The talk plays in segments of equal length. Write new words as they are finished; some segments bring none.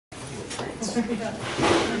So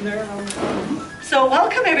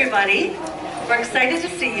welcome everybody. We're excited to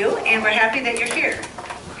see you and we're happy that you're here.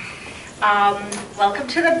 Welcome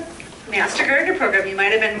to the Master Gardener program. You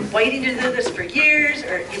might have been waiting to do this for years,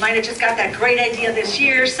 or you might have just got that great idea this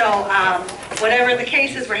year. So whatever the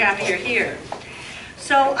case is, we're happy you're here.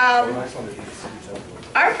 So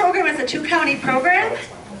our program is a 2-county program,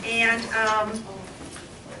 and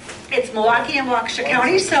it's Milwaukee and Waukesha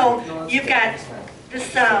County. So you've got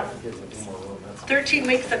this 13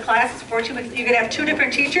 weeks of classes, 14 weeks. You're going to have 2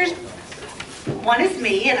 different teachers. One is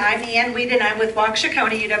me, and I'm Ann Weed, and I'm with Waukesha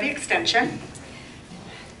County UW Extension.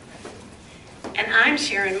 And I'm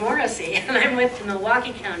Sharon Morrissey, and I'm with the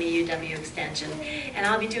Milwaukee County UW Extension. And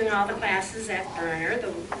I'll be doing all the classes at Berner,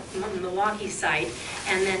 the Milwaukee site,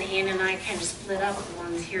 and then Ann and I kind of split up the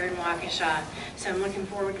ones here in Waukesha. So I'm looking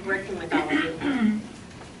forward to working with all of you.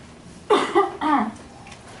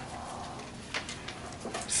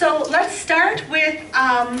 So let's start with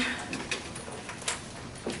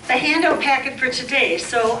the handout packet for today.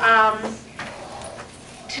 So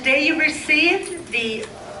today you received the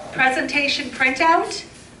presentation printout.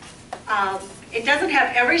 It doesn't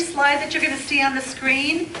have every slide that you're going to see on the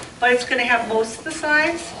screen, but it's going to have most of the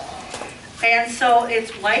slides. And so it's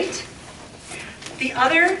white. The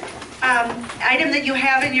other item that you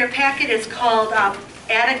have in your packet is called At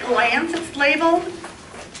a Glance. It's labeled,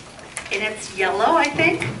 and it's yellow, I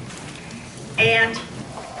think. And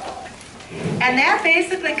that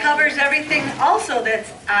basically covers everything also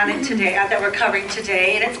that's on it today, that we're covering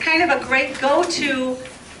today. And it's kind of a great go-to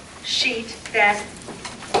sheet that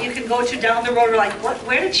you can go to down the road. We're like,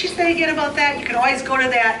 where did she say again about that? You can always go to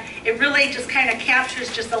that. It really just kind of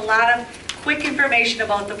captures just a lot of quick information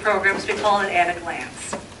about the programs. We call it At a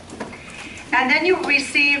Glance. And then you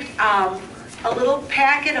received a little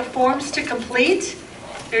packet of forms to complete.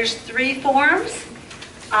 There's 3 forms.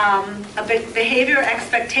 A behavior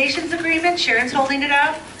expectations agreement, Sharon's holding it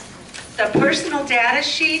up. The personal data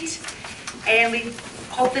sheet, and we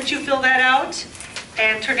hope that you fill that out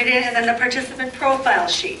and turn it in, and then the participant profile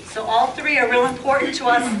sheet. So all 3 are real important to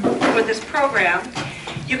us for this program.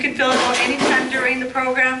 You can fill it out anytime during the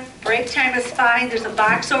program. Break time is fine. There's a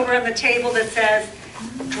box over on the table that says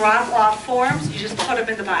drop off forms. You just put them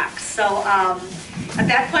in the box. So at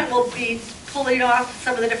that point we'll be pulling off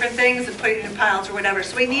some of the different things and putting it in piles or whatever.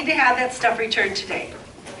 So we need to have that stuff returned today.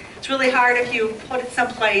 It's really hard if you put it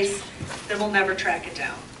someplace, then we'll never track it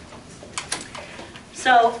down.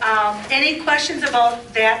 So any questions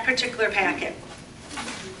about that particular packet?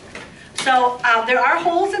 So there are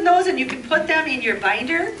holes in those, and you can put them in your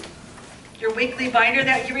binder, your weekly binder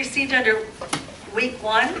that you received under week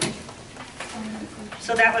 1.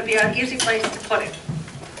 So that would be an easy place to put it.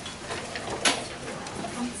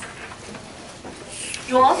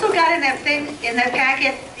 You also got in that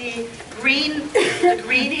packet, the green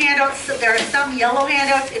handouts. There are some yellow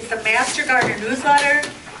handouts. It's the Master Gardener newsletter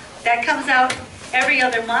that comes out every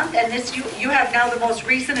other month, and this you have now the most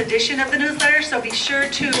recent edition of the newsletter. So be sure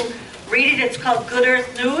to read it. It's called Good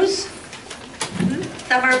Earth News.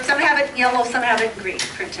 Some have it yellow, some have it green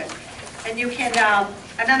printed, and you can.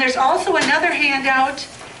 And then there's also another handout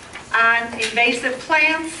on invasive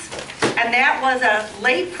plants. And that was a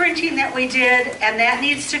late printing that we did, and that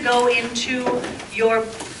needs to go into your,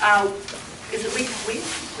 is it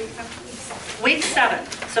week 7?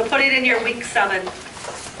 So put it in your week 7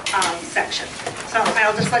 section. So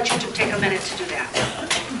I'll just let you take a minute to do that.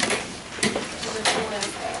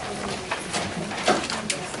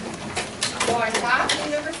 Go on top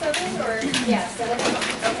in number 7, or? Yeah, 7.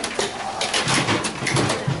 Okay.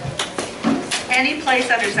 Any place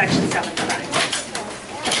under section 7 is fine.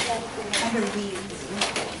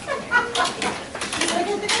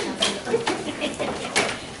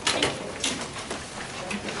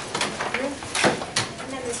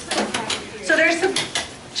 So there's some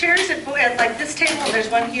chairs at like this table. There's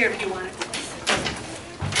one here if you want it.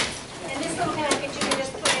 And this little package you can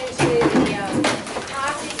just put into the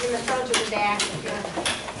pocket in the front or the back of your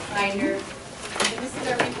binder. And this is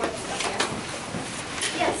our report stuff, yes?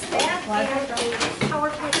 Yes, that and the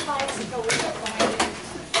PowerPoint slides that go with it behind it.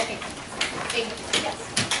 Okay. Thank you. Yes.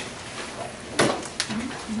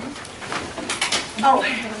 Oh.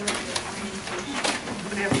 I'm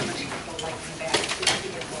going to have so much people like me back.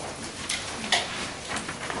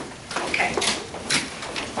 Okay.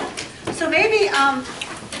 So maybe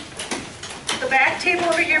the back table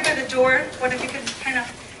over here by the door, one of you can kind of,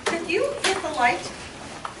 can you hit the light?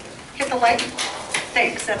 Hit the light?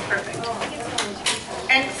 Thanks, that's perfect.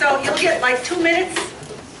 And so you'll get like 2 minutes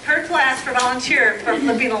per class for volunteer for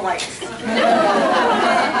flipping the lights.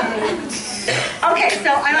 Okay,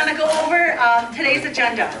 so I'm going to go over today's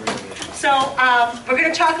agenda. So we're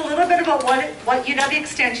going to talk a little bit about what UW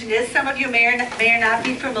Extension is. Some of you may or not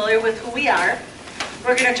be familiar with who we are.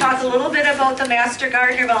 We're going to talk a little bit about the Master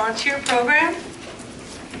Gardener Volunteer Program.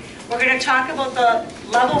 We're going to talk about the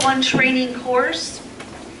Level 1 training course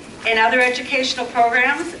and other educational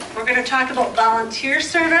programs. We're going to talk about volunteer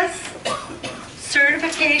service,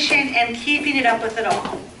 certification, and keeping it up with it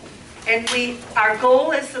all. And our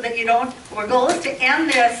goal is so that our goal is to end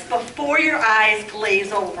this before your eyes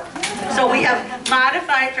glaze over. So we have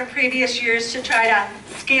modified from previous years to try to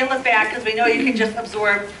scale it back because we know you can just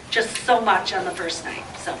absorb just so much on the first night.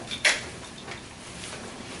 So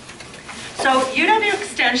UW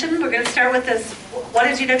Extension, we're going to start with this. What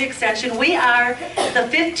is UW Extension? We are the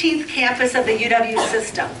 15th campus of the UW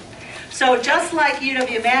system. So just like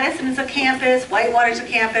UW-Madison is a campus, Whitewater is a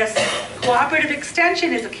campus, Cooperative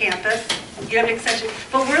Extension is a campus, UW Extension,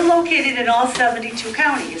 but we're located in all 72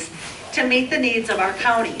 counties to meet the needs of our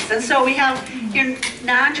counties. And so we have your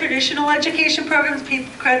non-traditional education programs,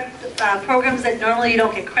 programs that normally you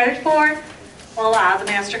don't get credit for. Voila, the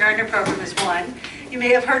Master Gardener program is one. You may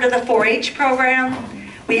have heard of the 4-H program.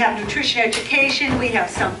 We have nutrition education. We have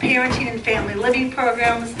some parenting and family living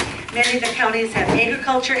programs. Many of the counties have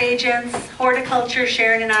agriculture agents, horticulture,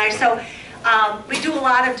 Sharon and I. So we do a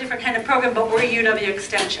lot of different kind of programs, but we're UW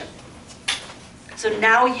Extension. So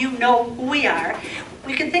now you know who we are.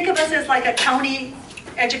 We can think of us as like a county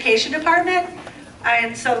education department.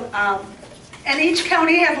 And so, and each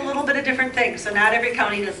county has a little bit of different things. So not every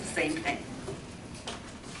county does the same thing.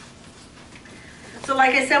 So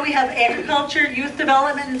like I said, we have agriculture, youth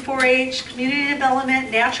development and 4-H, community development,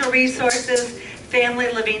 natural resources, family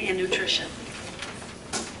living, and nutrition.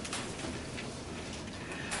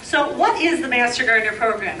 So what is the Master Gardener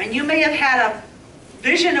program? And you may have had a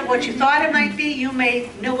vision of what you thought it might be. You may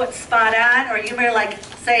know what's spot on, or you may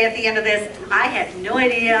say at the end of this, I had no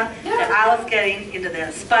idea that I was getting into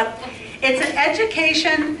this. But it's an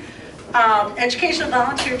educational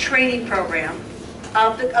volunteer training program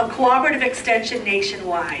of Cooperative Extension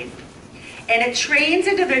nationwide. And it trains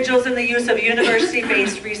individuals in the use of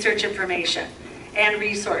university-based research information and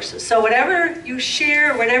resources. So whatever you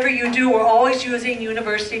share, whatever you do, we're always using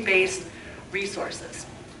university-based resources.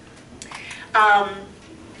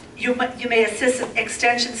 You may assist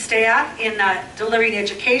extension staff in delivering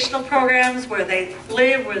educational programs where they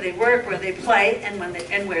live, where they work, where they play, and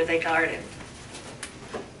where they garden.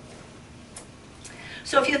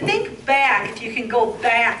 So if you think back, if you can go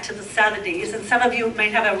back to the 70s, and some of you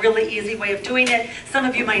might have a really easy way of doing it, some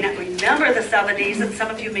of you might not remember the 70s, and some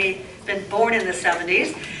of you may have been born in the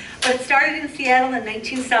 70s, but it started in Seattle in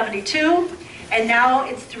 1972, and now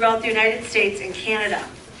it's throughout the United States and Canada.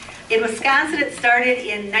 In Wisconsin, it started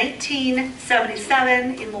in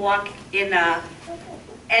 1977, in Milwaukee, and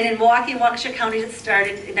in Milwaukee and Waukesha counties, it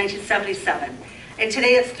started in 1977. And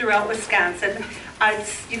today it's throughout Wisconsin.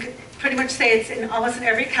 You could pretty much say it's in almost in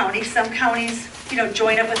every county. Some counties,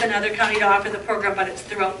 join up with another county to offer the program, but it's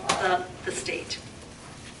throughout the state.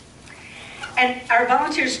 And our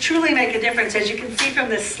volunteers truly make a difference. As you can see from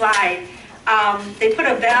this slide, they put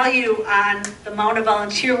a value on the amount of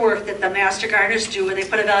volunteer work that the Master Gardeners do, and they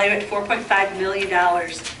put a value at $4.5 million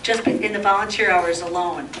just in the volunteer hours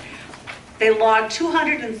alone. They logged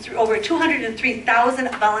over 203,000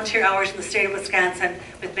 volunteer hours in the state of Wisconsin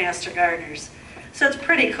with Master Gardeners. So it's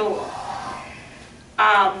pretty cool.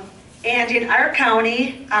 And in our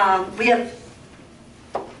county, within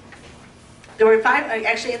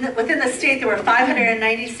the state, there were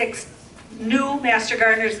 596 new Master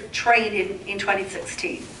Gardeners trained in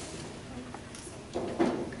 2016.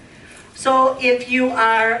 So if you've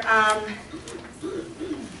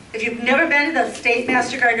never been to the State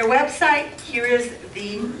Master Gardener website, here is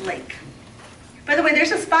the link. By the way,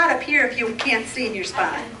 there's a spot up here if you can't see in your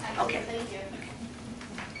spot. Okay.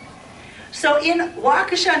 So in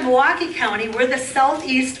Waukesha and Milwaukee County, we're the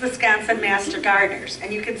Southeast Wisconsin Master Gardeners.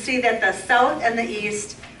 And you can see that the South and the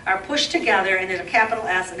East are pushed together, and there's a capital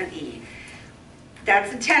S and an E.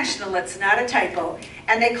 That's intentional, it's not a typo.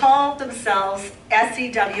 And they call themselves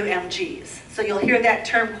SEWMGs. So you'll hear that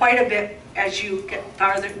term quite a bit as you get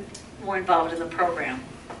more involved in the program.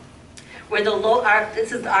 This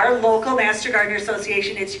is our local Master Gardener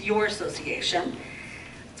Association, it's your association.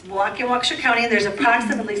 It's Milwaukee and Waukesha County, and there's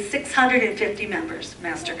approximately 650 members,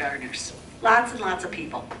 Master Gardeners. Lots and lots of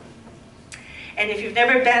people. And if you've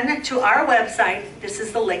never been to our website, this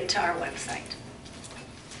is the link to our website.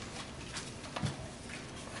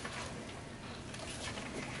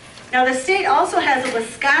 Now the state also has a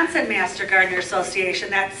Wisconsin Master Gardener Association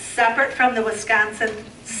that's separate from the Wisconsin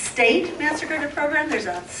State Master Gardener Program. There's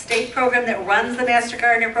a state program that runs the Master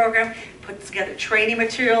Gardener Program, puts together training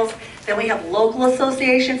materials. Then we have local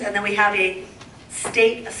associations, and then we have a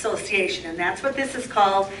state association, and that's what this is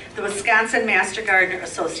called, the Wisconsin Master Gardener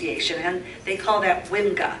Association, and they call that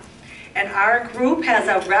WMGA. And our group has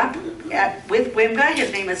a rep with WMGA.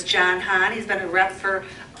 His name is John Hahn. He's been a rep for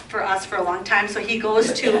us for a long time, so he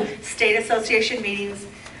goes to state association meetings,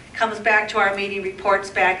 comes back to our meeting, reports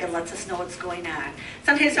back, and lets us know what's going on.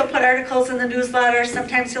 Sometimes he'll put articles in the newsletter,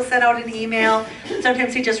 sometimes he'll send out an email,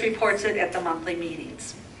 sometimes he just reports it at the monthly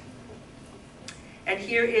meetings. And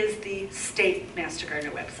here is the state Master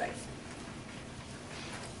Gardener website.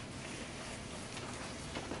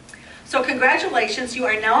 So congratulations, you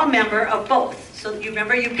are now a member of both. So you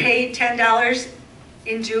remember you paid $10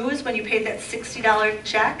 in dues when you paid that $60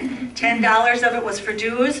 check. $10 of it was for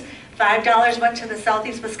dues, $5 went to the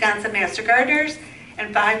Southeast Wisconsin Master Gardeners,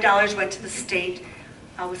 and $5 went to the state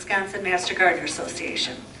Wisconsin Master Gardener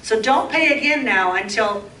Association. So don't pay again now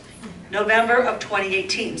until November of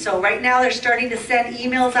 2018. So right now they're starting to send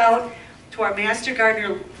emails out to our Master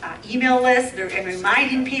Gardener email list. They're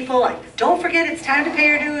reminding people, like, don't forget it's time to pay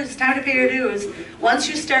your dues, it's time to pay your dues. Once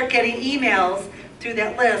you start getting emails through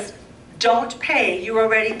that list, don't pay. You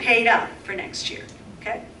already paid up for next year,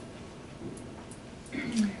 okay?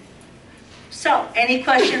 So, any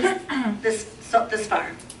questions this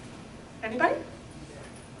far? Anybody?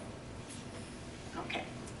 Okay.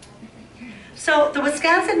 So the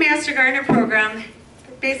Wisconsin Master Gardener program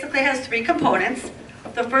basically has 3 components.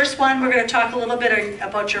 The first one, we're going to talk a little bit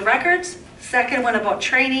about your records. Second one about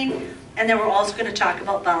training. And then we're also going to talk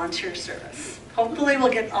about volunteer service. Hopefully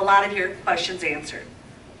we'll get a lot of your questions answered.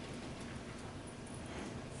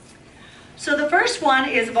 So the first one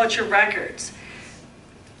is about your records.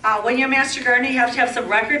 When you're a Master Gardener, you have to have some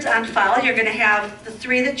records on file. You're going to have the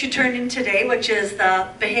 3 that you turned in today, which is the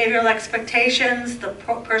behavioral expectations, the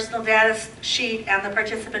personal data sheet, and the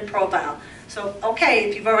participant profile. So, okay,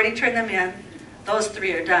 if you've already turned them in, those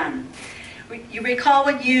 3 are done. You recall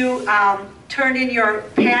when you turned in your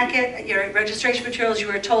packet, your registration materials, you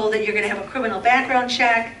were told that you're going to have a criminal background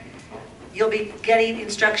check. You'll be getting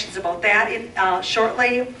instructions about that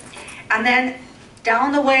shortly. And then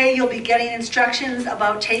down the way, you'll be getting instructions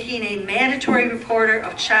about taking a mandatory reporter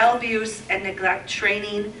of child abuse and neglect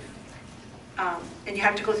training. And you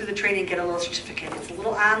have to go through the training and get a little certificate. It's a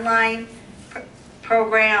little online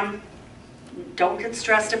program. Don't get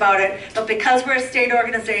stressed about it. But because we're a state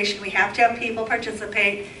organization, we have to have people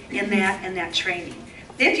participate in that training.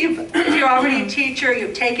 If you're already a teacher,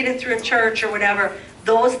 you've taken it through a church or whatever,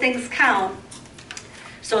 those things count.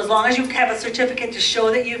 So as long as you have a certificate to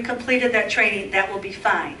show that you've completed that training, that will be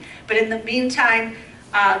fine. But in the meantime,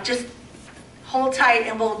 just hold tight,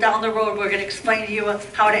 and down the road, we're going to explain to you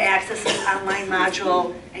how to access this online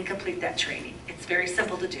module and complete that training. It's very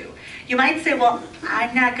simple to do. You might say, well,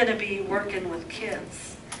 I'm not going to be working with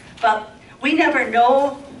kids. But we never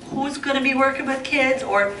know who's going to be working with kids,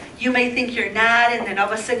 or you may think you're not, and then all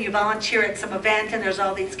of a sudden you volunteer at some event and there's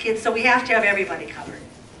all these kids. So we have to have everybody covered.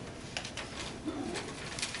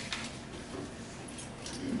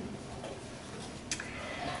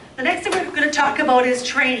 The next thing we're going to talk about is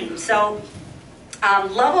training. So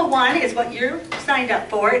level 1 is what you're signed up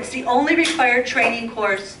for. It's the only required training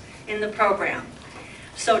course in the program.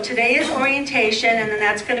 So today is orientation, and then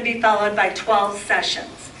that's going to be followed by 12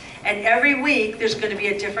 sessions. And every week there's going to be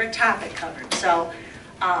a different topic covered. So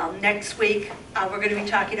next week we're going to be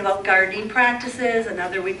talking about gardening practices.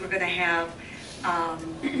 Another week we're going to have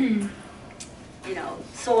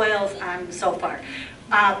soils and so forth.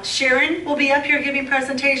 Sharon will be up here giving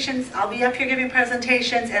presentations. I'll be up here giving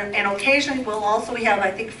presentations, and occasionally we have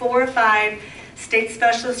I think 4 or 5 state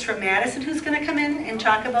specialists from Madison who's going to come in and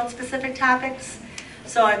talk about specific topics.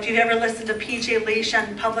 So if you've ever listened to PJ Leash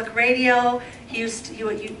on public radio, you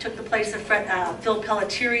took the place of Phil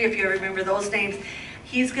Pelletieri, if you remember those names.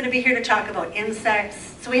 He's going to be here to talk about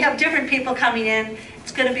insects. So we have different people coming in.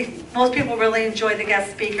 It's going to be, most people really enjoy the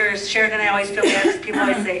guest speakers. Sharon and I always feel bad because people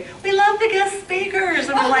always say, we love the guest speakers.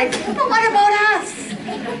 And we're like, but what about us?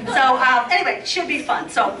 So anyway, it should be fun.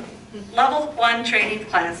 So level 1 training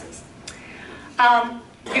classes.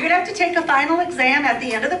 You're going to have to take a final exam at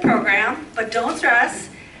the end of the program, but don't stress.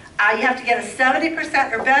 You have to get a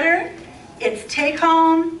 70% or better. It's take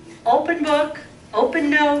home, open book, open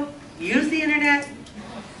note, use the internet.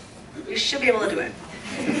 You should be able to do it.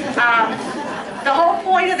 The whole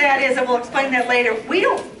point of that is, and we'll explain that later, we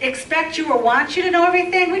don't expect you or want you to know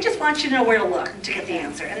everything. We just want you to know where to look to get the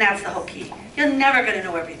answer, and that's the whole key. You're never going to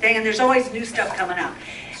know everything, and there's always new stuff coming up.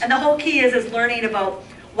 And the whole key is learning about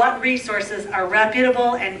what resources are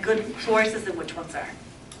reputable and good sources and which ones aren't.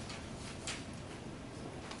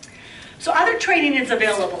 So other training is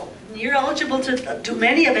available. you're eligible to do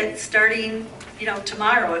many of it starting,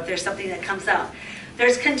 tomorrow if there's something that comes up.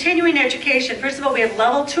 There's continuing education. First of all, we have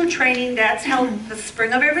level 2 training that's held the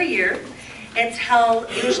spring of every year. It's held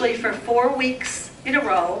usually for 4 weeks in a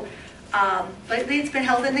row. Lately it's been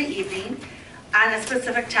held in the evening on a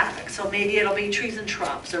specific topic. So maybe it'll be trees and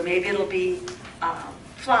shrubs, or maybe it'll be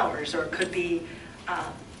flowers, or it could be,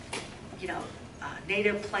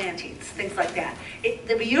 native plantings, things like that.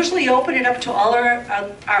 We usually open it up to all our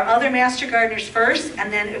other Master Gardeners first,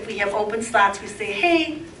 and then if we have open slots, we say,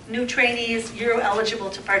 hey, new trainees, you're eligible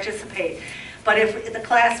to participate. But if the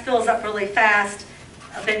class fills up really fast,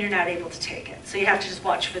 then you're not able to take it. So you have to just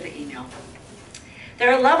watch for the email.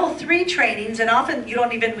 There are level 3 trainings, and often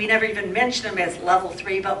we never even mention them as level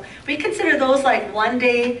 3, but we consider those like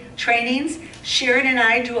one-day trainings. Sharon and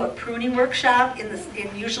I do a pruning workshop in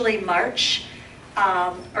usually March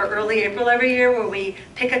or early April every year, where we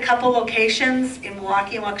pick a couple locations in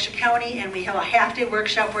Milwaukee and Waukesha County, and we have a half-day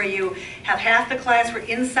workshop where you have half the class, we're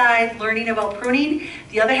inside learning about pruning.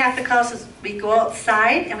 The other half of the class is we go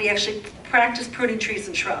outside and we actually practice pruning trees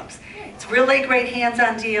and shrubs. It's really great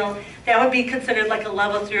hands-on deal. That would be considered like a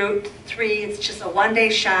level 3. It's just a one-day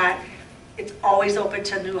shot. It's always open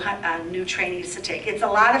to new trainees to take. It's a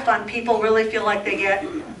lot of fun. People really feel like they get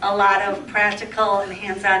a lot of practical and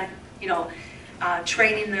hands-on,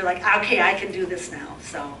 training. They're like, okay, I can do this now.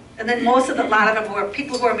 So, and then a lot of them were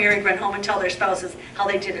people who are married run home and tell their spouses how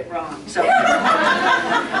they did it wrong. So,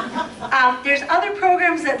 there's other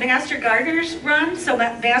programs that Master Gardeners run. So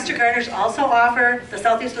Master Gardeners also offer, the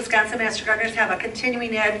Southeast Wisconsin Master Gardeners have a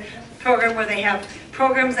continuing ed program where they have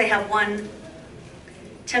programs. They have one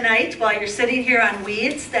tonight while you're sitting here on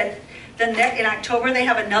weeds. Then in October they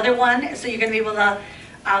have another one. So you're going to be able to.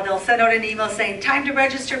 They'll send out an email saying time to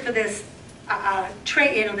register for this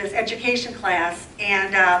this education class,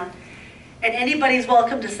 and anybody's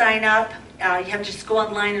welcome to sign up. You have to just go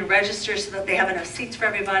online and register so that they have enough seats for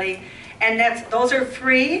everybody. And those are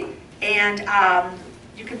free, and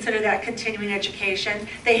you consider that continuing education.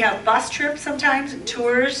 They have bus trips sometimes and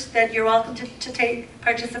tours that you're welcome to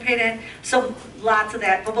participate in. So lots of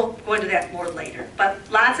that, but we'll go into that more later. But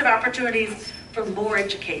lots of opportunities for more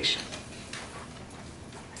education.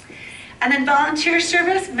 And then volunteer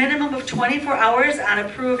service, minimum of 24 hours on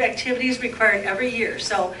approved activities required every year.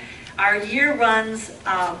 So our year runs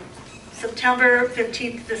September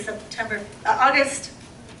 15th to September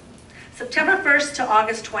 1st to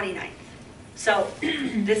August 29th. So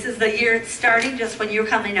this is the year it's starting just when you're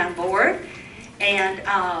coming on board. And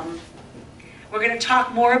we're going to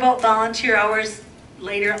talk more about volunteer hours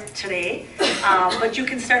later today, but you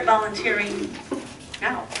can start volunteering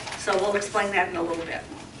now. So we'll explain that in a little bit.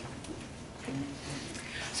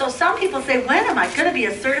 So some people say, when am I going to be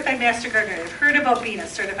a certified Master Gardener? I've heard about being a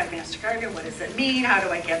certified Master Gardener. What does it mean? How do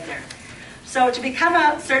I get there? So to become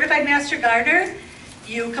a certified Master Gardener,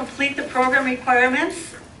 you complete the program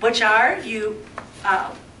requirements, which are you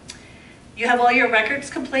have all your records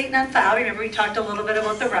complete and on file. Remember, we talked a little bit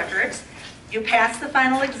about the records. You pass the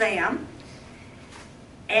final exam,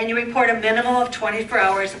 and you report a minimum of 24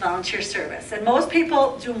 hours of volunteer service. And most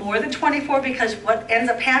people do more than 24 because what ends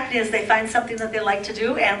up happening is they find something that they like to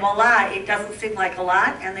do, and voila, it doesn't seem like a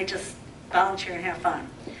lot, and they just volunteer and have fun.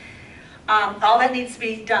 All that needs to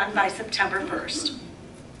be done by September 1st.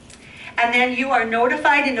 And then you are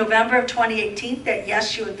notified in November of 2018 that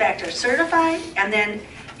yes, you in fact are certified, and then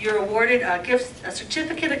you're awarded a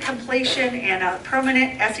certificate of completion and a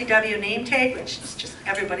permanent SEW name tag, which is just,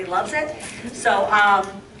 everybody loves it. So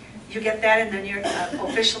you get that, and then you're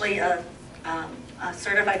officially a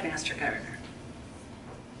certified Master Gardener.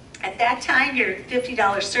 At that time, your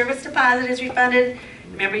 $50 service deposit is refunded.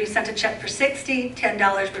 Remember, you sent a check for $60,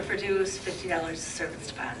 $10 were for dues, $50 service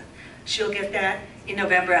deposit. She'll get that in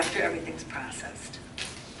November after everything's processed.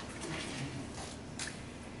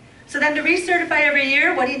 So then to recertify every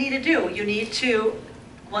year, what do you need to do? You need to,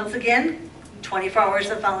 once again, 24 hours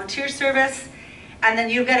of volunteer service, and then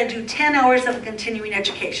you've got to do 10 hours of continuing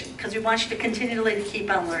education, because we want you to continually keep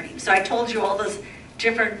on learning. So I told you all those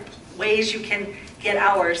different ways you can get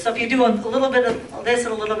hours. So if you do a little bit of this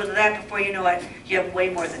and a little bit of that, before you know it, you have way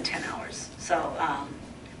more than 10 hours. So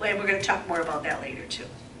we're going to talk more about that later too.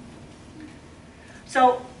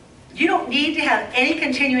 So you don't need to have any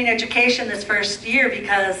continuing education this first year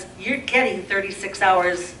because you're getting 36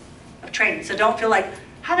 hours of training. So don't feel like,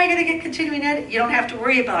 how am I going to get continuing ed? You don't have to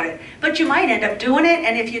worry about it. But you might end up doing it,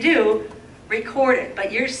 and if you do, record it.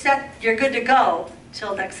 But you're set, you're good to go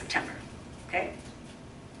till next September, okay?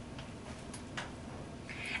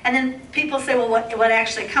 And then people say, well, what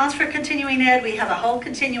actually counts for continuing ed? We have a whole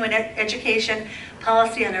continuing education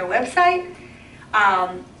policy on our website.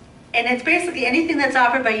 And it's basically anything that's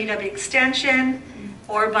offered by UW Extension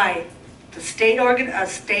or by the state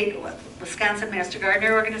Wisconsin Master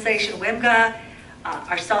Gardener Organization, WMGA,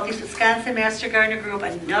 our Southeast Wisconsin Master Gardener Group,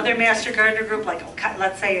 another Master Gardener Group, like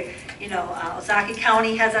let's say, Ozaukee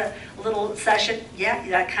County has a little session, yeah,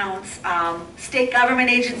 that counts. State government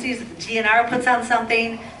agencies, if the DNR puts on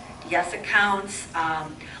something, yes, it counts.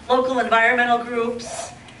 Local environmental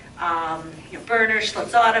groups, Berner,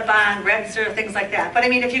 Schlitz Audubon, Retzer, things like that. But I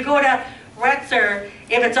mean, if you go to Retzer,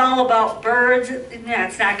 if it's all about birds,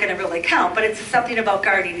 it's not going to really count, but it's something about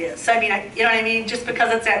gardening is. So I mean, you know what I mean? Just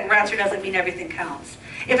because it's at Retzer doesn't mean everything counts.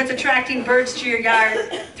 If it's attracting birds to your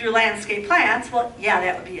yard through landscape plants, well, yeah,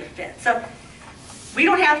 that would be a fit. So we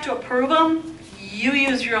don't have to approve them. You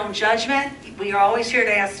use your own judgment. We are always here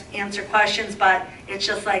to answer questions, but it's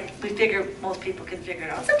just like we figure most people can figure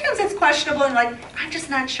it out. Sometimes it's questionable and like, I'm just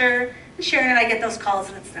not sure. And Sharon and I get those calls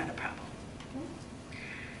and it's not a problem.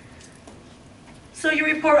 So you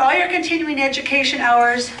report all your continuing education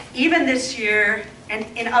hours, even this year and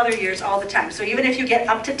in other years all the time. So even if you get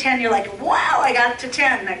up to 10, you're like, wow, I got to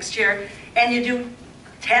 10 next year, and you do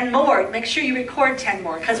 10 more, make sure you record 10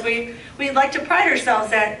 more, because we like to pride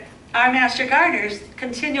ourselves that our Master Gardeners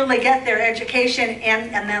continually get their education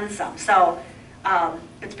and then some. So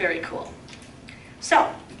it's very cool.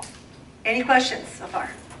 So, any questions so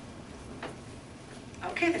far?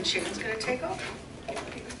 Okay, then Sharon's going to take over.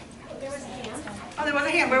 There was a hand. Oh, there was a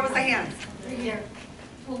hand. Where was the hand? Right here.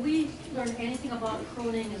 Will we learn anything about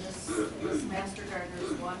pruning in this Master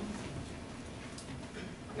Gardeners one?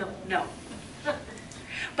 No.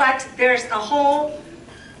 But there's a whole,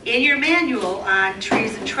 in your manual on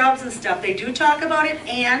trees and shrubs and stuff, they do talk about it,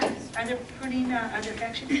 and are there pruning, are there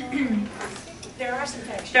fact sheets? There are some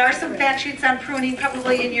fact sheets. There are some fact sheets on pruning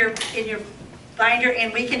probably in your binder,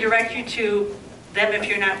 and we can direct you to them if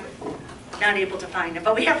you're not able to find them.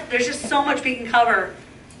 But there's just so much we can cover.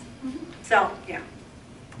 So, yeah.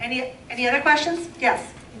 Any other questions?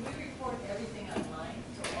 Yes. Can we report everything online,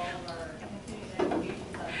 so all of our continuing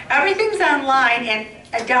education online? Everything's online,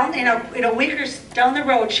 and down in a week or down the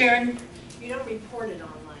road, Sharon. You don't report it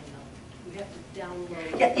online, though. You have to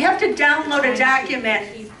download. Yeah, you have to download a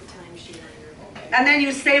document, Keep the timesheet on your. and then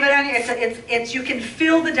you save it on. It's you can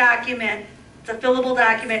fill the document. It's a fillable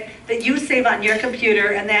document that you save on your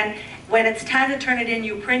computer, and then when it's time to turn it in,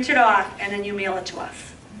 you print it off, and then you mail it to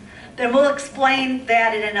us. Then we'll explain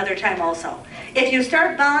that at another time also. If you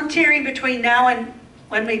start volunteering between now and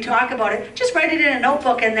when we talk about it, just write it in a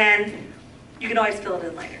notebook, and then you can always fill it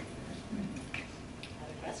in later.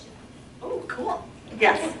 Another question. Oh, cool.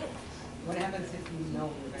 Yes. What happens if you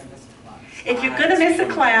know you're going to miss a class? If you're going to miss a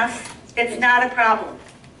class, it's not a problem.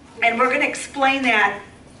 And we're going to explain that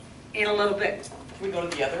in a little bit. Can we go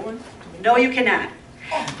to the other one? No, you cannot.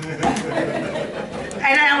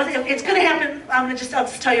 And it's going to happen, I'll just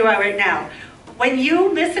tell you right now. When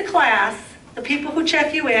you miss a class, the people who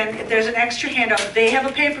check you in, if there's an extra handout, they have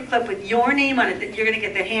a paper clip with your name on it that you're going to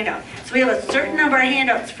get that handout. So we have a certain number of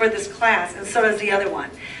handouts for this class, and so does the other one.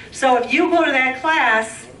 So if you go to that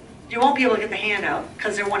class, you won't be able to get the handout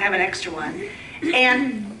because they won't have an extra one.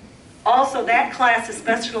 And also that class is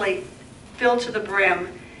especially filled to the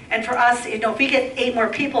brim. And for us, if we get 8 more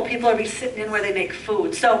people, people will be sitting in where they make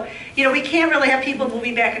food. So, we can't really have people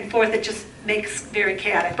moving back and forth. It just makes very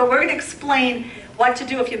chaotic. But we're going to explain what to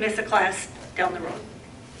do if you miss a class down the road.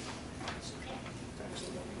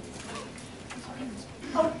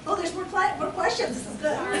 Oh, there's more questions. This is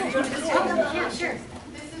good. Yeah, sure.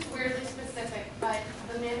 This is weirdly specific, but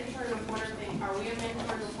the mandatory reporter thing, are we a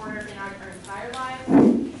mandatory reporter in our entire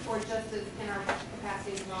lives, or just as in our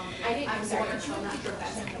capacity as volunteers? I'm sorry, I'm not sure if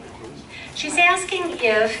that's. She's asking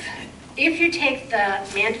if you take the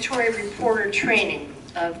mandatory reporter training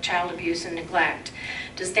of child abuse and neglect,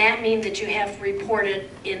 does that mean that you have to report it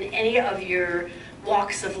in any of your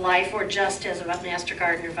walks of life or just as a Master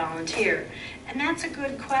Gardener volunteer? And that's a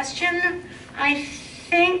good question. I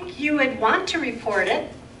think you would want to report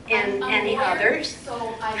it in I'm any aware, others.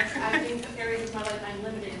 So I think the areas of my life I'm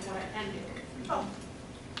limited in what I can do. Oh.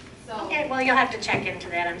 So. Okay, well, you'll have to check into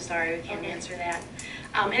that. I'm sorry, we can't answer that.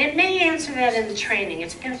 And it may answer that in the training.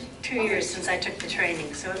 It's been 2 years since I took the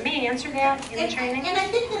training, so it may answer that in the training. And I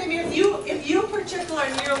think that if you particular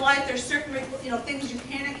in your life, there's certain things you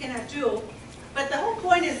can and cannot do. But the whole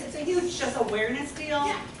point is it's a huge just awareness deal,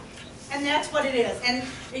 Yeah. and that's what it is. And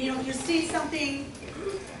you see something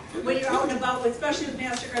when you're out and about, especially with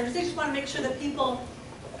Master Gardeners, they just want to make sure that people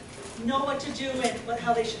know what to do and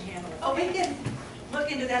how they should handle it. Oh, we can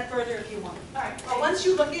look into that further if you want. All right. But once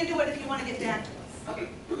you look into it, if you want to get back to us. Okay.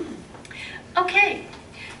 Okay,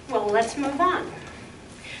 well, let's move on.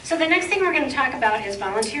 So the next thing we're going to talk about is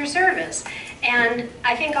volunteer service. And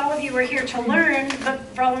I think all of you are here to learn, but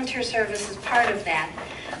volunteer service is part of that.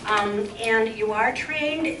 And you are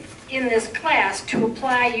trained in this class to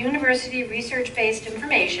apply university research-based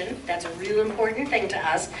information, that's a real important thing to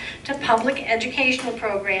us, to public educational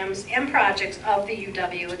programs and projects of the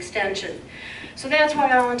UW Extension. So that's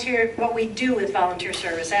what we do with volunteer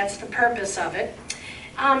service. That's the purpose of it.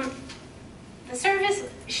 The service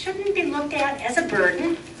shouldn't be looked at as a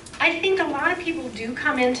burden. I think a lot of people do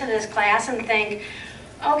come into this class and think,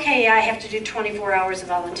 okay, I have to do 24 hours of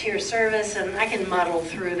volunteer service and I can muddle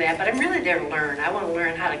through that, but I'm really there to learn. I want to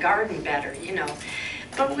learn how to garden better, you know.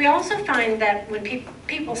 But we also find that when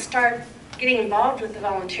people start getting involved with the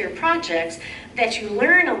volunteer projects, that you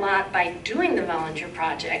learn a lot by doing the volunteer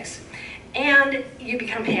projects, and you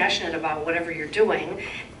become passionate about whatever you're doing,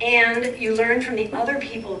 and you learn from the other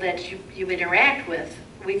people that you interact with.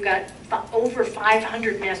 We've got over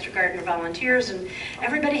 500 Master Gardener volunteers, and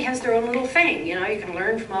everybody has their own little thing. You know, you can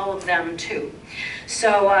learn from all of them too.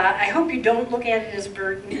 So I hope you don't look at it as a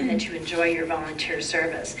burden and that you enjoy your volunteer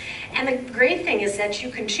service. And the great thing is that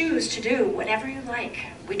you can choose to do whatever you like.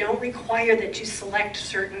 We don't require that you select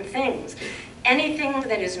certain things. Anything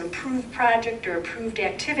that is an approved project or approved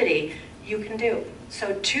activity, you can do.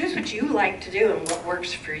 So choose what you like to do and what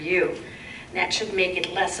works for you. That should make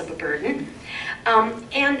it less of a burden.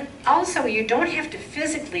 And also, you don't have to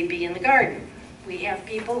physically be in the garden. We have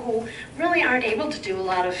people who really aren't able to do a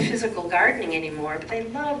lot of physical gardening anymore, but they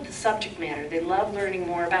love the subject matter. They love learning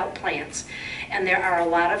more about plants. And there are a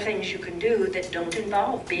lot of things you can do that don't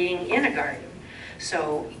involve being in a garden.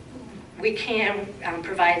 So we can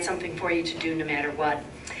provide something for you to do no matter what.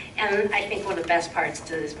 And I think one of the best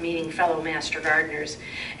parts is meeting fellow Master Gardeners.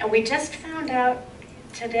 And we just found out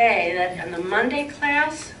today that in the Monday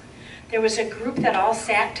class, there was a group that all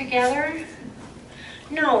sat together.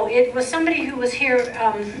 No, it was somebody who was here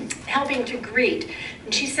helping to greet.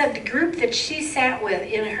 And she said the group that she sat with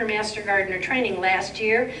in her Master Gardener training last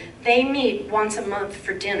year, they meet once a month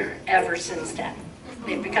for dinner ever since then.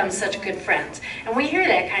 They've become such good friends. And we hear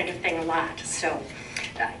that kind of thing a lot. So,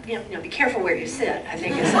 you know, be careful where you sit, I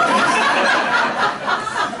think is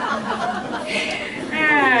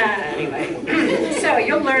anyway, so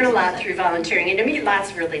you'll learn a lot through volunteering, and you meet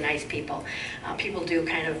lots of really nice people. People do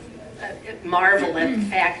kind of marvel at the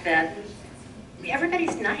fact that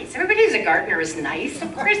everybody's nice. Everybody who's a gardener is nice.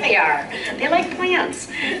 Of course they are. They like plants.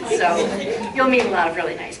 So you'll meet a lot of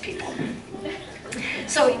really nice people.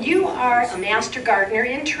 So you are a Master Gardener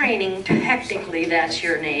in training, technically that's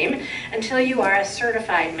your name, until you are a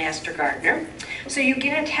certified Master Gardener. So you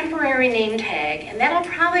get a temporary name tag, and that'll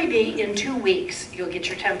probably be in 2 weeks you'll get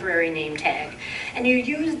your temporary name tag. And you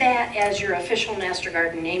use that as your official Master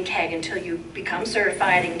Gardener name tag until you become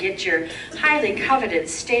certified and get your highly coveted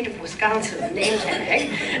state of Wisconsin name tag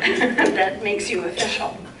that makes you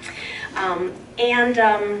official.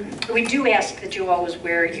 We do ask that you always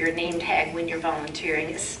wear your name tag when you're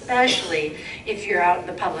volunteering, especially if you're out in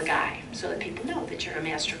the public eye, so that people know that you're a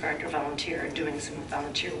Master Gardener volunteer and doing some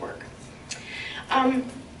volunteer work.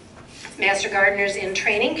 Master Gardeners in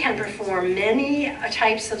training can perform many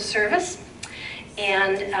types of service,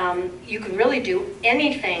 and you can really do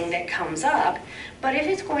anything that comes up. But if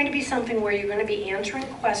it's going to be something where you're going to be answering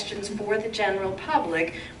questions for the general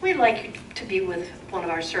public, we'd like you to be with one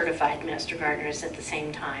of our certified Master Gardeners at the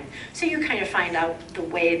same time. So you kind of find out the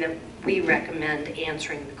way that we recommend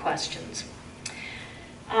answering the questions.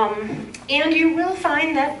 And you will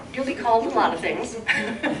find that you'll be called a lot of things.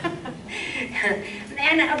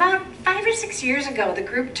 And about 5 or 6 years ago, the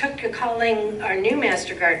group took to calling our new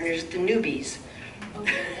Master Gardeners the newbies.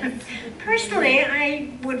 Personally, I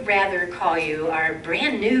would rather call you our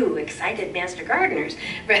brand new, excited Master Gardeners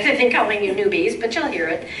rather than calling you newbies, but you'll hear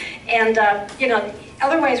it. And, you know,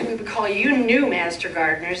 otherwise we would call you new Master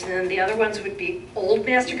Gardeners, and then the other ones would be old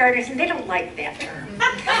Master Gardeners, and they don't like that term.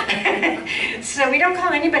 So we don't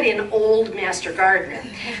call anybody an old Master Gardener.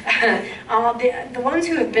 The ones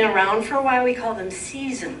who have been around for a while, we call them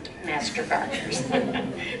seasoned Master Gardeners.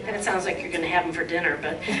 And it sounds like you're going to have them for dinner,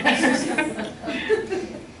 but...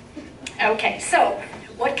 Okay, so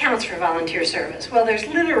what counts for volunteer service? Well, there's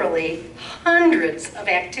literally hundreds of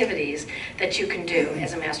activities that you can do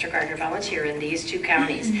as a Master Gardener volunteer in these 2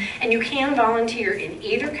 counties. And you can volunteer in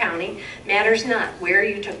either county, matters not where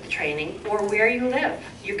you took the training or where you live.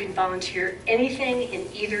 You can volunteer anything in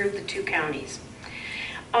either of the 2 counties.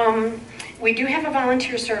 We do have a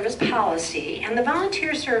volunteer service policy, and the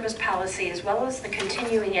volunteer service policy, as well as the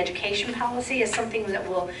continuing education policy, is something that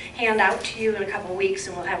we'll hand out to you in a couple weeks,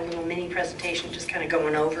 and we'll have a little mini presentation just kind of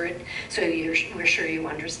going over it, so we're sure you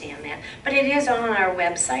understand that. But it is on our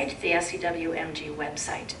website, the SEWMG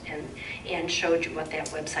website, and showed you what that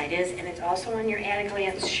website is, and it's also on your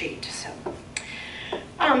at-a-glance sheet. So.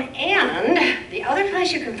 And the other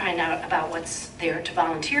place you can find out about what's there to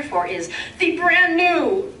volunteer for is the brand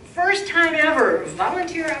new, first time ever,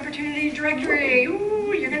 Volunteer Opportunity Directory.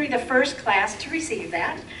 Ooh, you're going to be the first class to receive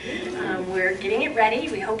that. We're getting it ready.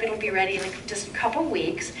 We hope it'll be ready in just a couple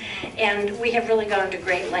weeks. And we have really gone to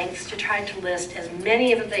great lengths to try to list as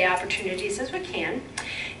many of the opportunities as we can,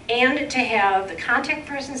 and to have the contact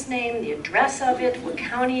person's name, the address of it, what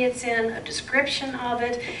county it's in, a description of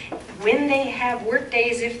it, when they have work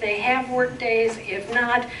days, if they have work days, if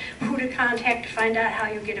not, who to contact to find out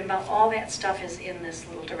how you get involved. All that stuff is in this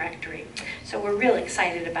little directory. So we're really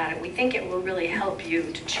excited about it. We think it will really help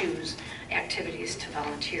you to choose activities to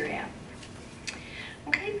volunteer at.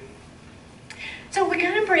 Okay. So we're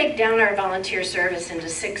going to break down our volunteer service into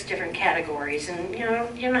 6 different categories, and you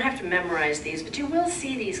don't have to memorize these, but you will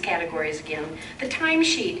see these categories again. The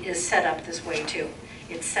timesheet is set up this way too.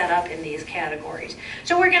 It's set up in these categories.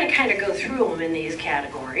 So we're going to kind of go through them in these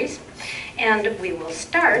categories, and we will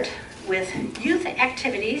start with youth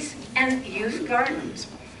activities and youth gardens.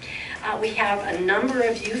 We have a number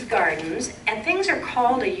of youth gardens, and things are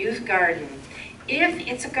called a youth garden if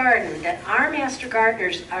it's a garden that our master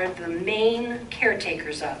gardeners are the main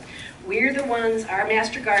caretakers of. We're the ones, our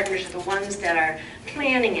master gardeners are the ones that are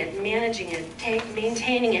planning it, managing it,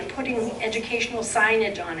 maintaining it, putting educational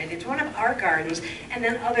signage on it. It's one of our gardens, and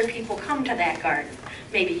then other people come to that garden.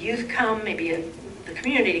 Maybe youth come, maybe the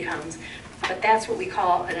community comes, but that's what we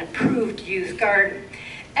call an approved youth garden.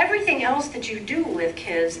 Everything else that you do with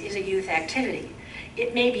kids is a youth activity.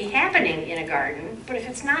 It may be happening in a garden, but if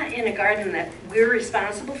it's not in a garden that we're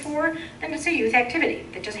responsible for, then it's a youth activity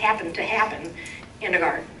that just happened to happen in a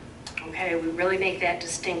garden. Okay, we really make that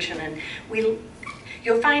distinction, and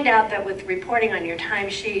you'll find out that with reporting on your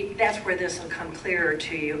timesheet, that's where this will come clearer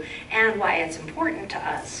to you, and why it's important to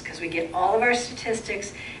us, because we get all of our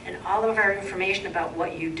statistics and all of our information about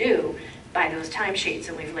what you do by those timesheets,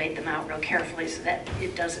 and we've laid them out real carefully so that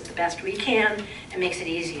it does it the best we can and makes it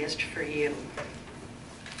easiest for you.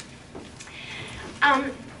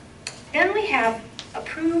 Then we have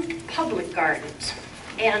approved public gardens.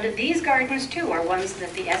 And these gardens too are ones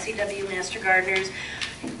that the SEW Master Gardeners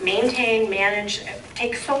maintain, manage,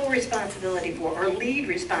 take sole responsibility for, or lead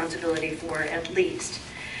responsibility for at least.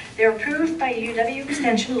 They're approved by UW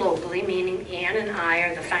Extension locally, meaning Ann and I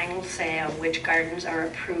are the final say on which gardens are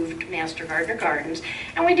approved Master Gardener gardens.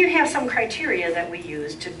 And we do have some criteria that we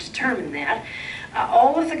use to determine that.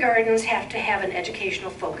 All of the gardens have to have an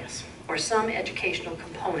educational focus or some educational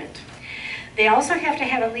component. They also have to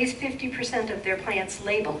have at least 50% of their plants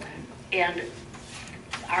labeled, and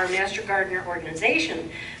our Master Gardener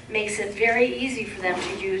organization makes it very easy for them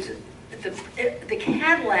to use the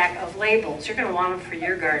Cadillac of labels. You're going to want them for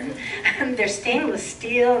your garden. They're stainless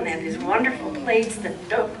steel, and they have these wonderful plates that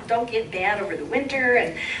don't get bad over the winter,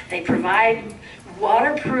 and they provide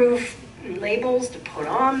waterproof labels to put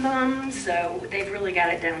on them, so they've really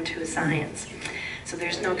got it down to a science. So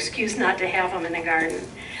there's no excuse not to have them in the garden.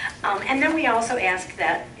 And then we also ask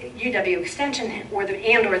that UW Extension or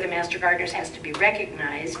the Master Gardeners has to be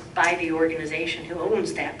recognized by the organization who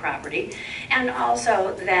owns that property, and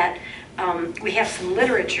also that we have some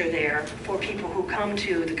literature there for people who come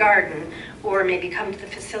to the garden or maybe come to the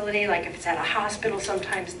facility. Like if it's at a hospital,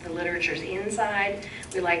 sometimes the literature's inside.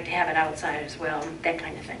 We like to have it outside as well, that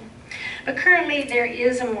kind of thing. But currently there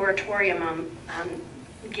is a moratorium on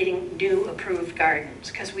getting new approved gardens,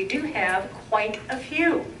 because we do have quite a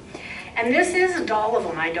few. And this isn't all of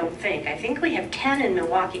them, I don't think. I think we have 10 in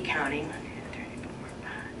Milwaukee County.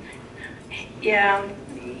 Yeah,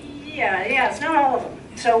 it's not all of them.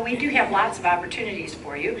 So we do have lots of opportunities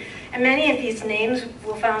for you. And many of these names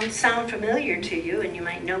will sound familiar to you, and you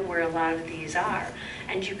might know where a lot of these are.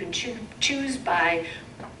 And you can choose by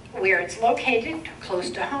where it's located, close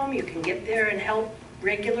to home. You can get there and help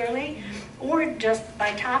regularly, or just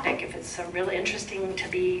by topic. If it's really interesting to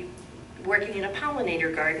be working in a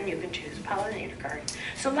pollinator garden, you can choose a pollinator garden.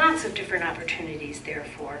 So lots of different opportunities there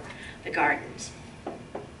for the gardens.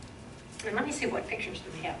 And let me see, what pictures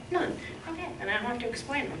do we have? None. Okay, and I don't have to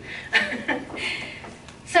explain them.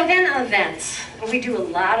 So then events. We do a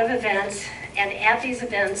lot of events, and at these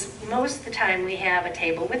events, most of the time we have a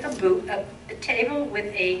table with a table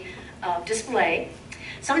with a display.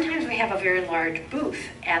 Sometimes we have a very large booth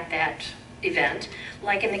at that event,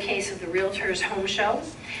 like in the case of the Realtors Home Show,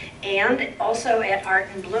 and also at Art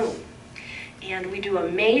and Bloom. And we do a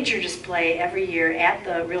major display every year at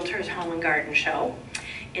the Realtors Home and Garden Show.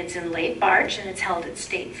 It's in late March, and it's held at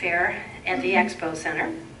State Fair at the Expo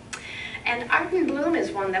Center. And Art and Bloom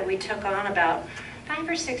is one that we took on about 5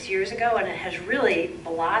 or 6 years ago, and it has really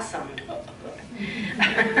blossomed.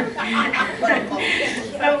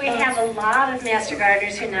 So we have a lot of master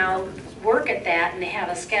gardeners who now work at that, and they have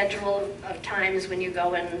a schedule of times when you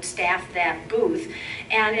go and staff that booth.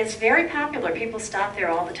 And it's very popular. People stop there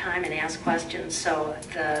all the time and ask questions. So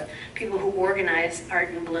the people who organize Art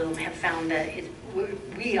and Bloom have found that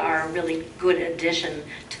we are a really good addition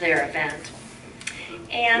to their event.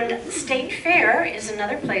 And State Fair is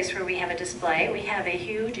another place where we have a display. We have a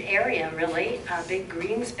huge area, really, a big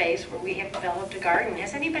green space where we have developed a garden.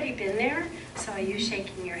 Has anybody been there? Saw you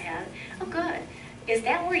shaking your head. Oh, good. Is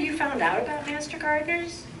that where you found out about Master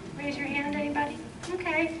Gardeners? Raise your hand, anybody?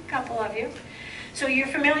 Okay, a couple of you. So you're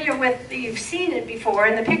familiar with, you've seen it before,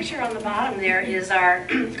 and the picture on the bottom there is our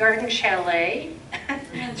garden chalet.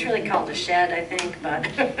 It's really called a shed, I think, but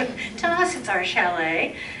to us it's our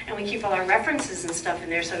chalet, and we keep all our references and stuff in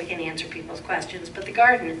there so we can answer people's questions. But the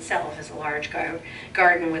garden itself is a large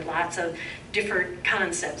garden with lots of different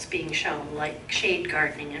concepts being shown, like shade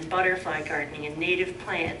gardening and butterfly gardening and native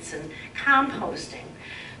plants and composting.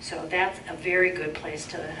 So that's a very good place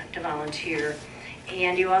to volunteer.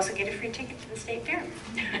 And you also get a free ticket to the State Fair.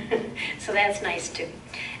 So that's nice too.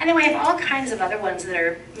 And then we have all kinds of other ones that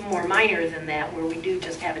are more minor than that, where we do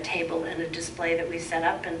just have a table and a display that we set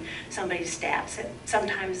up and somebody staffs it.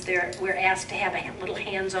 Sometimes we're asked to have a little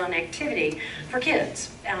hands-on activity for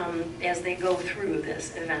kids as they go through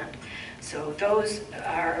this event. So those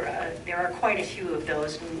are, there are quite a few of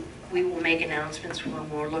those, and we will make announcements when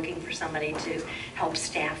we're looking for somebody to help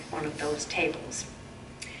staff one of those tables.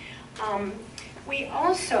 We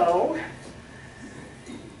also,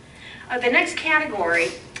 the next category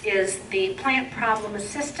is the plant problem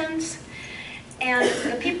assistance, and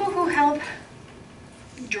the people who help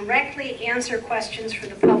directly answer questions for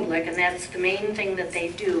the public, and that's the main thing that they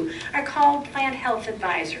do, are called plant health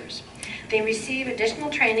advisors. They receive additional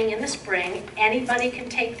training in the spring. Anybody can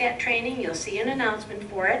take that training. You'll see an announcement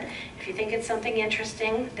for it. If you think it's something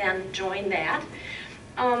interesting, then join that.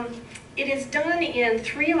 It is done in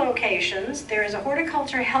 3 locations. There is a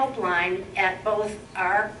horticulture helpline at both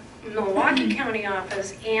our Milwaukee County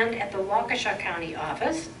office and at the Waukesha County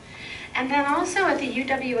office, and then also at the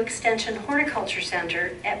UW Extension Horticulture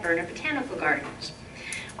Center at Berna Botanical Gardens.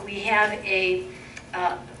 We have an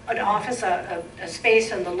office, a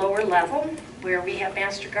space on the lower level where we have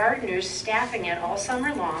master gardeners staffing it all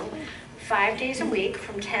summer long, 5 days a week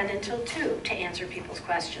from 10 until 2 to answer people's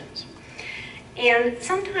questions. And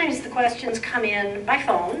sometimes the questions come in by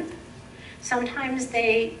phone. Sometimes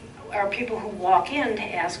they are people who walk in to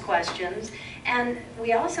ask questions. And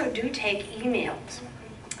we also do take emails.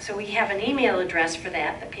 So we have an email address for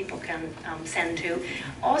that people can send to.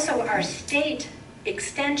 Also, our state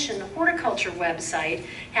extension horticulture website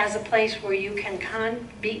has a place where you can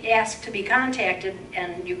be asked to be contacted,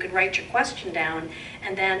 and you can write your question down,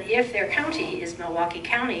 and then if their county is Milwaukee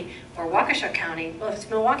County or Waukesha County, well, if it's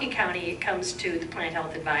Milwaukee County, it comes to the plant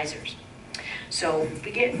health advisors. So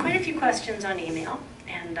we get quite a few questions on email,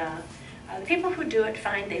 and the people who do it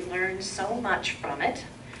find they learn so much from it.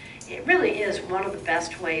 It really is one of the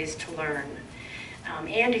best ways to learn.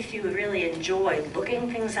 And if you really enjoy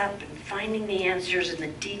looking things up and finding the answers and the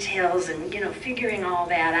details and, figuring all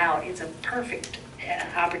that out, it's a perfect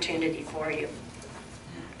opportunity for you.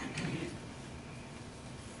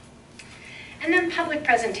 And then public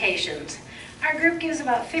presentations. Our group gives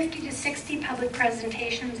about 50 to 60 public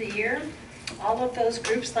presentations a year. All of those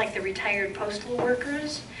groups, like the retired postal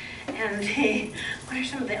workers and what are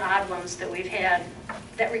some of the odd ones that we've had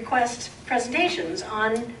that request presentations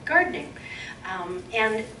on gardening?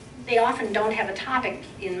 And they often don't have a topic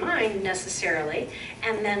in mind necessarily,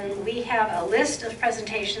 and then we have a list of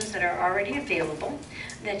presentations that are already available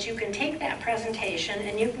that you can take that presentation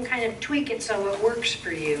and you can kind of tweak it so it works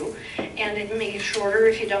for you, and it may be shorter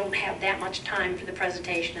if you don't have that much time for the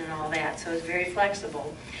presentation and all that, so it's very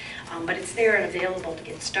flexible, but it's there and available to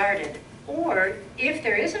get started. Or if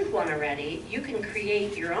there isn't one already, you can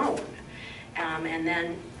create your own, and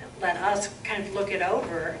then let us kind of look it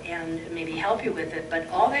over and maybe help you with it. But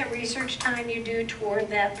all that research time you do toward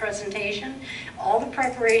that presentation, all the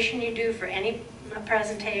preparation you do for any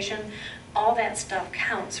presentation, all that stuff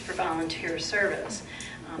counts for volunteer service.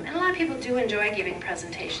 And a lot of people do enjoy giving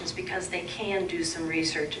presentations because they can do some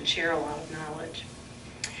research and share a lot of knowledge.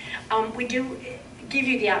 We do give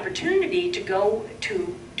you the opportunity to go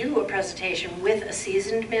to do a presentation with a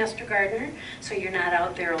seasoned master gardener, so you're not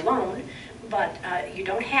out there alone, but you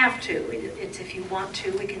don't have to. It's if you want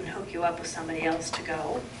to, we can hook you up with somebody else to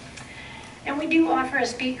go. And we do offer a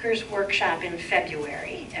speaker's workshop in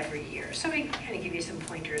February every year. So we kind of give you some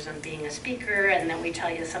pointers on being a speaker, and then we tell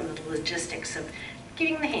you some of the logistics of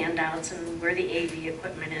getting the handouts and where the AV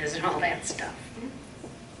equipment is and all that stuff.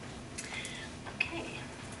 Okay.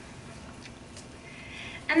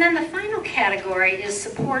 And then the final category is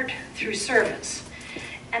support through service.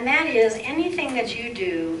 And that is anything that you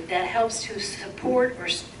do that helps to support or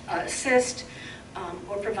assist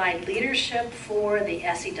or provide leadership for the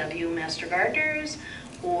SEW Master Gardeners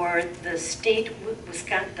or the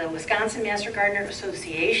Wisconsin Master Gardener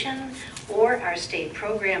Association or our state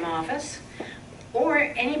program office or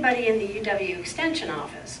anybody in the UW Extension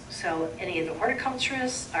office. So any of the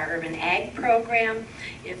horticulturists, our urban ag program,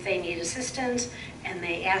 if they need assistance and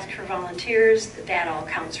they ask for volunteers, that all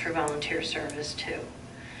counts for volunteer service too.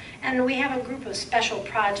 And we have a group of special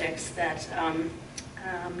projects that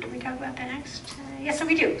did we talk about that next? Yes,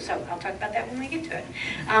 we do. So I'll talk about that when we get to it.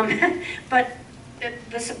 But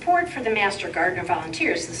the support for the Master Gardener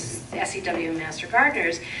volunteers, the SEW Master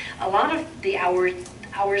Gardeners, a lot of the hours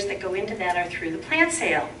that go into that are through the plant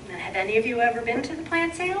sale. Now, have any of you ever been to the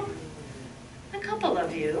plant sale? A couple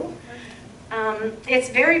of you. It's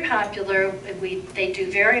very popular. They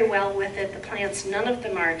do very well with it. The plants, none of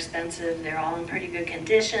them are expensive. They're all in pretty good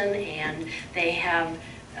condition, and they have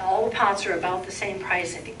all the pots are about the same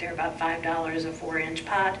price. I think they're about $5 a 4-inch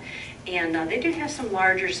pot. And they do have some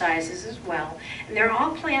larger sizes as well. And they're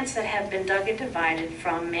all plants that have been dug and divided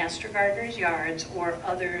from Master Gardeners' yards or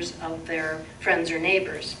others of their friends or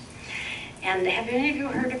neighbors. And have any of you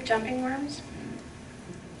heard of jumping worms?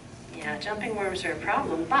 Yeah, jumping worms are a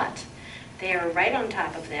problem, but they are right on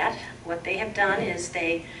top of that. What they have done is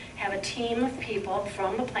they have a team of people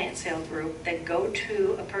from the plant sale group that go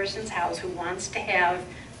to a person's house who wants to have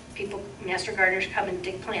people, Master Gardeners, come and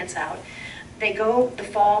dig plants out. They go the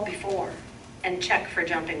fall before and check for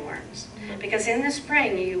jumping worms. Because in the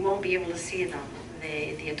spring, you won't be able to see them.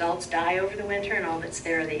 The adults die over the winter, and all that's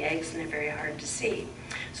there are the eggs, and they're very hard to see.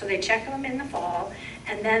 So they check them in the fall,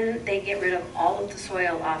 and then they get rid of all of the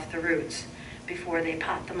soil off the roots before they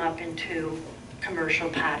pot them up into commercial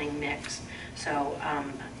potting mix. So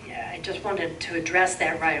yeah, I just wanted to address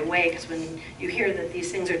that right away, because when you hear that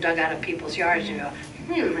these things are dug out of people's yards, you go,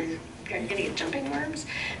 are you going to get jumping worms?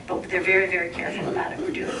 But they're very, very careful about it.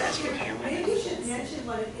 We're doing the best we can with Maybe it. you should mention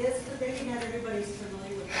what it is, but maybe not everybody's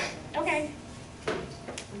familiar with it. Okay.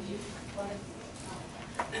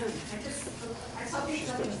 I saw these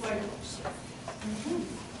jumping worms.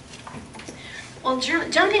 Well,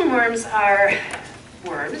 jumping worms are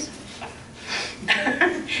worms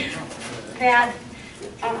that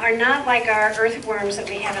are not like our earthworms that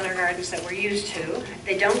we have in our gardens that we're used to.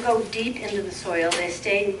 They don't go deep into the soil. They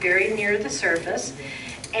stay very near the surface.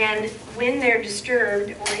 And when they're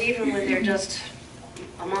disturbed, or even when they're just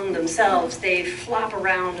among themselves, they flop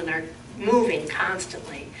around and are moving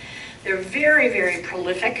constantly. They're very, very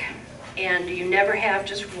prolific, and you never have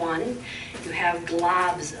just one. You have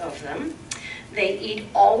globs of them. They eat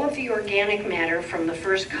all of the organic matter from the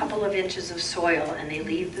first couple of inches of soil, and they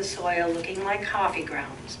leave the soil looking like coffee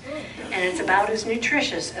grounds. And it's about as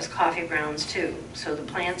nutritious as coffee grounds too. So the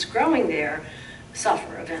plants growing there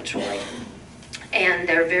suffer eventually. And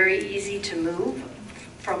they're very easy to move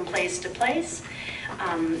from place to place.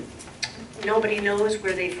 Nobody knows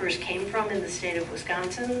where they first came from in the state of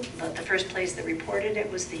Wisconsin, but the first place that reported it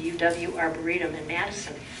was the UW Arboretum in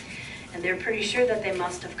Madison. And they're pretty sure that they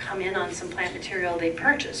must have come in on some plant material they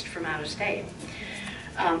purchased from out of state.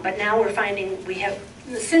 But now we're finding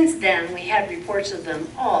since then, we had reports of them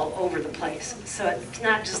all over the place. So it's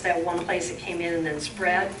not just that one place that came in and then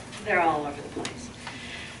spread, they're all over the place.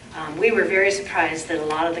 We were very surprised that a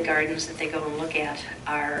lot of the gardens that they go and look at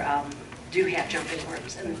do have jumping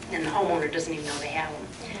worms, and the homeowner doesn't even know they have them.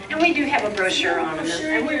 And we do have a brochure on them,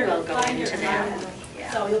 and we will go into that.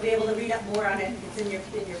 Yeah. So you'll be able to read up more on it. It's in your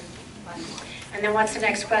And then what's the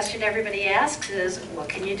next question everybody asks is, what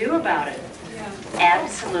can you do about it?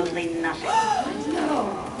 Absolutely nothing.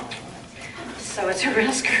 So it's a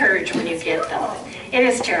real scourge when you get them. It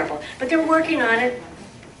is terrible. But they're working on it.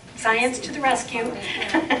 Science to the rescue.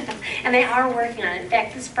 And they are working on it. In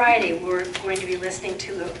fact, this Friday, we're going to be listening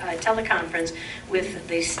to a teleconference with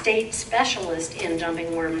the state specialist in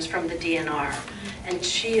jumping worms from the DNR. And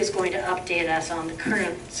she is going to update us on the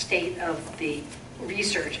current state of the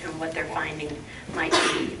research and what they're finding might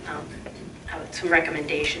be some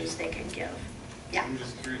recommendations they could give. Yeah. I'm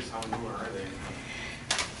just curious, how new are they?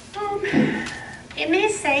 It may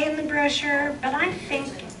say in the brochure, but I think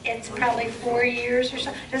it's probably 4 years or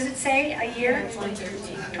so. Does it say a year?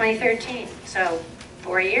 2013. 2013, so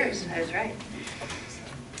 4 years, I was right.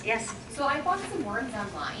 Yes? So I bought some worms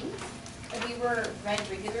online. They were red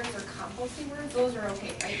regulars or composting worms. Those are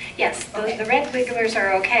okay, right? Yes, Okay. the red wigglers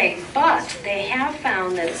are okay, but they have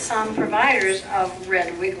found that some providers of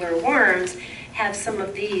red wiggler worms have some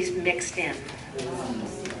of these mixed in.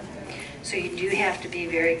 So you do have to be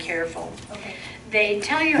very careful. Okay. They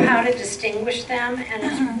tell you how to distinguish them, and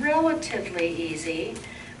it's relatively easy.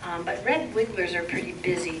 But red wigglers are pretty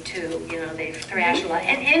busy too. You know, they thrash a lot.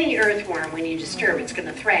 And any earthworm, when you disturb, it's going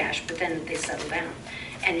to thrash, but then they settle down.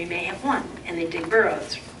 And you may have one, and they dig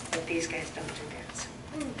burrows, but these guys don't do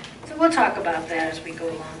that. So we'll talk about that as we go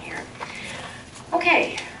along here.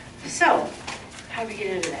 Okay, so how do we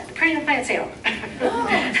get into that? The perennial plant sale.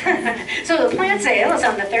 So the plant sale is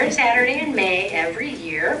on the third Saturday in May every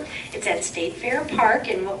year. It's at State Fair Park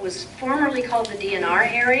in what was formerly called the DNR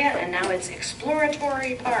area, and now it's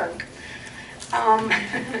Exploratory Park.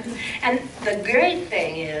 And the great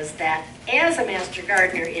thing is that as a Master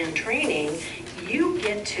Gardener in training, you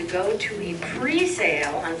get to go to a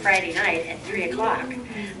pre-sale on Friday night at 3 o'clock,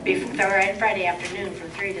 or Friday afternoon from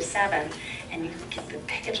 3 to 7, and you get the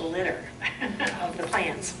pick of the litter of the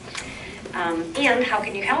plants. And how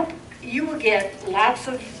can you help? You will get lots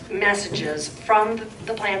of messages from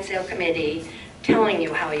the plant sale committee telling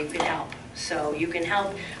you how you can help. So you can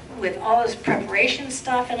help with all this preparation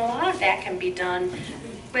stuff, and a lot of that can be done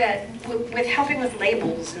with helping with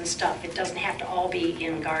labels and stuff. It doesn't have to all be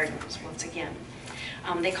in gardens, once again.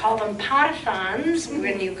 They call them potathons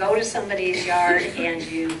when you go to somebody's yard and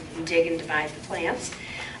you dig and divide the plants.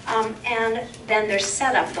 And then they're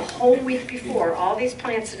set up the whole week before. All these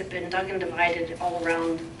plants that have been dug and divided all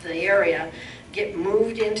around the area get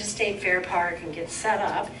moved into State Fair Park and get set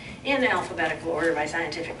up in alphabetical order by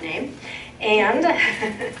scientific name. And,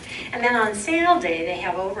 and then on sale day, they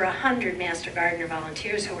have over 100 Master Gardener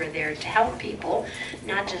volunteers who are there to help people,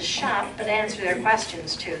 not just shop, but answer their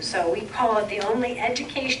questions too. So we call it the only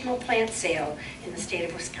educational plant sale in the state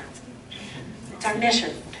of Wisconsin. It's our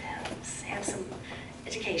mission to have some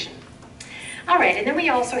education. All right, and then we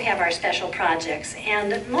also have our special projects,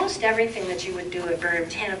 and most everything that you would do at Burner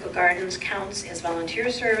Botanical Gardens counts as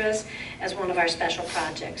volunteer service as one of our special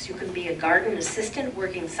projects. You can be a garden assistant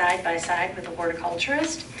working side by side with a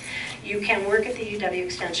horticulturist. You can work at the UW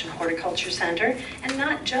Extension Horticulture Center, and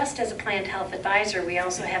not just as a plant health advisor. We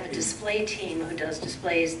also have a display team who does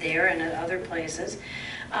displays there and at other places.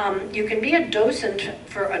 You can be a docent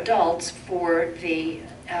for adults for the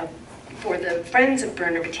Friends of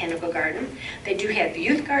Burner Botanical Garden. They do have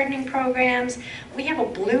youth gardening programs. We have a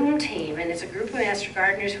bloom team, and it's a group of Master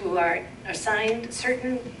Gardeners who are assigned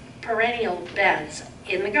certain perennial beds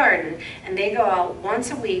in the garden, and they go out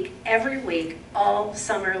once a week, every week, all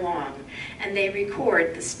summer long, and they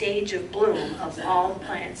record the stage of bloom of all the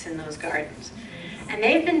plants in those gardens. And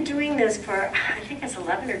they've been doing this for, I think it's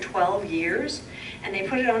 11 or 12 years, and they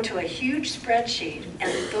put it onto a huge spreadsheet,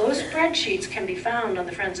 and those spreadsheets can be found on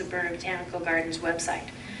the Friends of Burner Botanical Gardens website.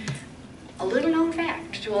 A little known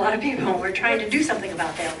fact to a lot of people. We're trying to do something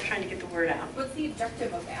about that. We're trying to get the word out. What's the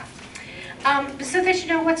objective of that? So that you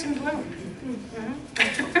know what's in bloom.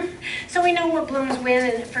 So we know what blooms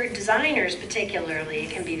when, and for designers particularly, it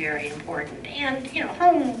can be very important. And, you know,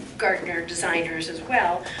 home gardener designers as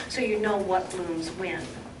well, so you know what blooms when.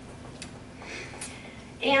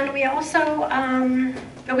 And we also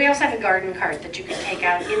have a garden cart that you can take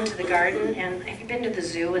out into the garden. And if you've been to the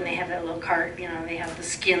zoo and they have that little cart, you know, they have the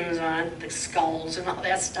skins on it, the skulls and all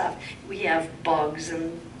that stuff. We have bugs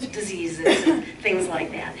and diseases and things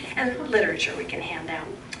like that. And literature we can hand out.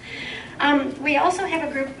 We also have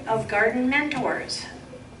a group of garden mentors.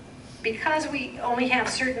 Because we only have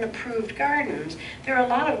certain approved gardens, there are a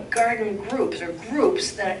lot of garden groups or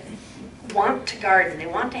groups that want to garden. They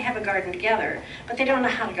want to have a garden together, but they don't know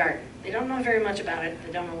how to garden. They don't know very much about it.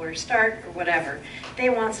 They don't know where to start or whatever. They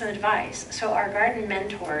want some advice. So our garden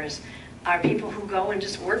mentors are people who go and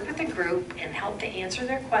just work with the group and help to answer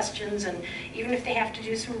their questions, and even if they have to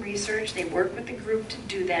do some research, they work with the group to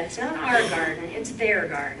do that. It's not our garden, it's their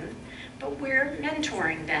garden, but we're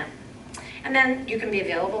mentoring them. And then you can be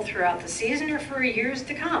available throughout the season or for years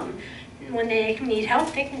to come. When they need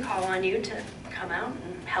help, they can call on you to come out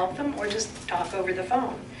and help them, or just talk over the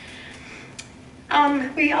phone.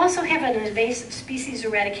 We also have an invasive species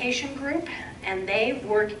eradication group, and they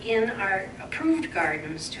work in our approved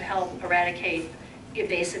gardens to help eradicate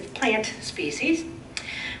invasive plant species.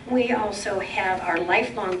 We also have our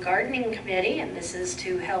lifelong gardening committee, and this is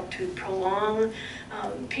to help to prolong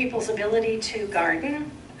people's ability to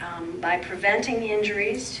garden. by preventing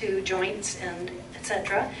injuries to joints and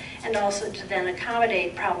etc., and also to then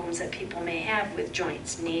accommodate problems that people may have with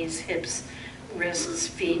joints, knees, hips, wrists,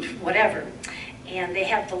 feet, whatever. And they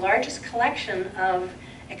have the largest collection of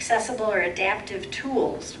accessible or adaptive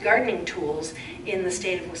tools, gardening tools, in the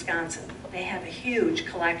state of Wisconsin. They have a huge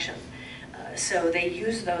collection. So they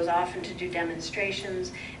use those often to do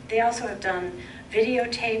demonstrations. They also have done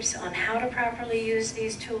videotapes on how to properly use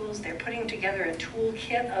these tools. They're putting together a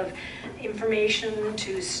toolkit of information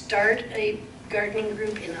to start a gardening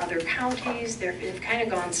group in other counties. They've kind of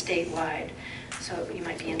gone statewide. So you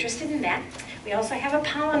might be interested in that. We also have a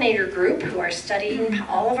pollinator group who are studying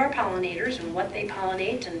all of our pollinators and what they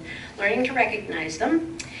pollinate and learning to recognize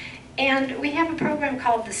them. And we have a program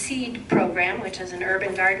called the SEED program, which is an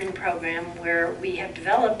urban gardening program where we have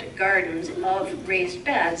developed gardens of raised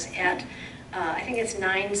beds at, I think it's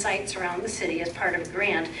 9 sites around the city as part of a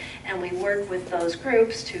grant. And we work with those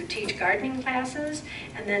groups to teach gardening classes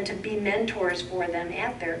and then to be mentors for them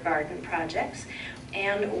at their garden projects,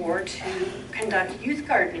 and or to conduct youth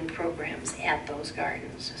gardening programs at those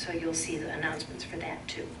gardens. So you'll see the announcements for that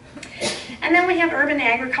too. And then we have urban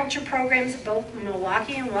agriculture programs, both in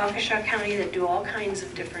Milwaukee and Waukesha County, that do all kinds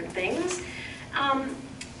of different things.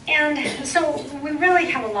 And so we really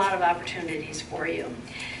have a lot of opportunities for you.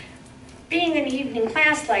 Being an evening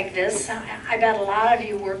class like this, I bet a lot of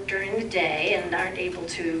you work during the day and aren't able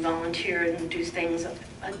to volunteer and do things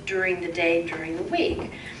during the day, during the week.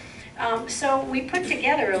 So we put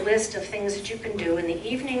together a list of things that you can do in the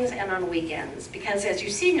evenings and on weekends, because as you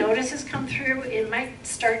see notices come through, it might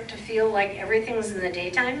start to feel like everything's in the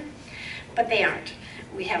daytime, but they aren't.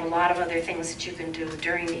 We have a lot of other things that you can do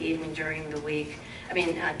during the evening, during the week,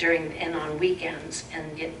 during and on weekends,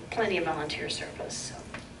 and get plenty of volunteer service.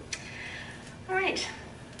 So. All right.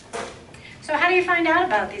 So how do you find out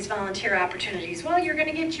about these volunteer opportunities? Well, you're going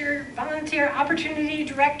to get your volunteer opportunity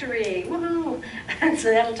directory. Woohoo! So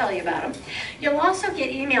that'll tell you about them. You'll also get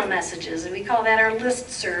email messages. We call that our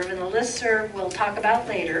listserv, and the listserv we'll talk about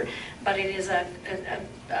later, but it is a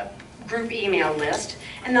group email list,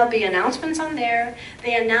 and there'll be announcements on there.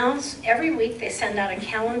 They announce every week, they send out a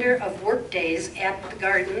calendar of work days at the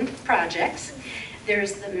garden projects.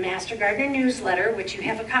 There's the Master Gardener newsletter, which you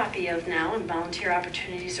have a copy of now, and volunteer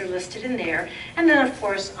opportunities are listed in there. And then, of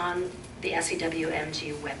course, on the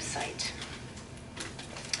SEWMG website.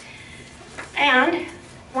 And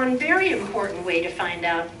one very important way to find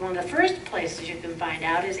out, one of the first places you can find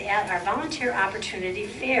out, is at our Volunteer Opportunity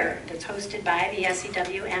Fair that's hosted by the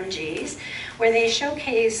SEWMGs, where they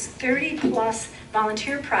showcase 30+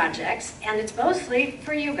 volunteer projects, and it's mostly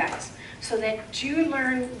for you guys, so that you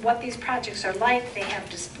learn what these projects are like. They have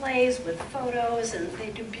displays with photos, and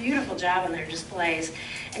they do a beautiful job on their displays.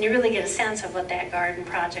 And you really get a sense of what that garden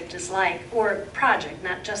project is like, or project,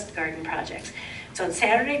 not just garden projects. So it's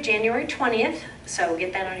Saturday, January 20th, so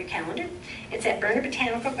get that on your calendar. It's at Berner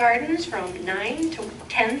Botanical Gardens from 9 to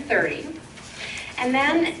 10:30. And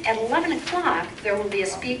then at 11 o'clock, there will be a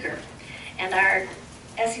speaker. And our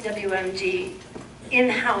SEWMG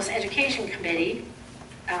in-house education committee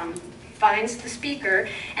finds the speaker,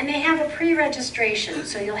 and they have a pre-registration,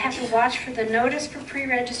 so you'll have to watch for the notice for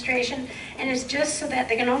pre-registration, and it's just so that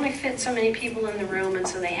they can only fit so many people in the room, and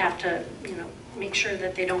so they have to, make sure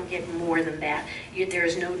that they don't get more than that. There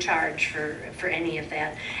is no charge for any of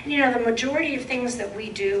that. And the majority of things that we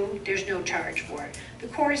do, there's no charge for it. The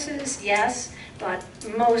courses, yes, but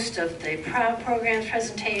most of the programs,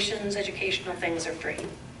 presentations, educational things are free.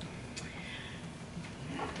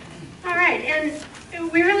 All right,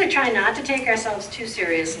 and we really try not to take ourselves too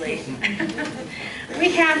seriously.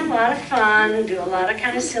 We have a lot of fun, do a lot of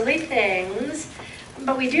kind of silly things,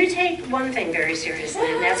 but we do take one thing very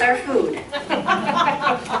seriously, and that's our food.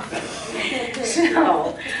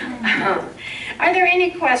 So, are there any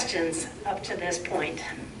questions up to this point?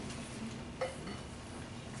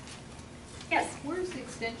 Yes? Where's the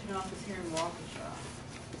extension office here in Waukesha?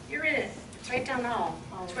 You're in it. It's right down the hall.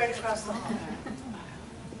 It's right across the hall.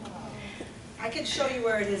 I can show you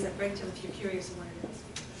where it is at Brighton if you're curious where it is.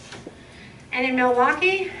 And in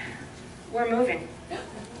Milwaukee, we're moving.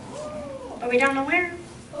 But we don't know where.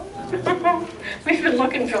 We've been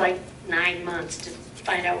looking for like 9 months to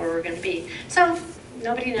find out where we're going to be. So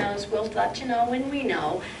nobody knows. We'll let you know when we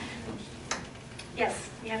know. Yes,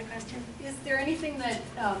 you had a question? Is there anything that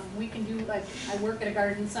we can do, like I work at a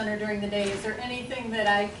garden center during the day, is there anything that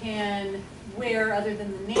I can wear other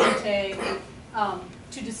than the name tag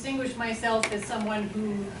to distinguish myself as someone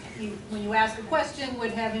who, when you ask a question,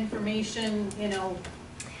 would have information,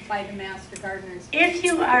 by the Master Gardeners? If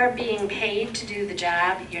you are being paid to do the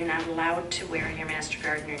job, you're not allowed to wear your Master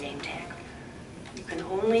Gardener name tag. You can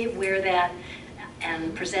only wear that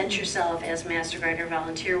and present yourself as Master Gardener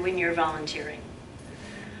volunteer when you're volunteering.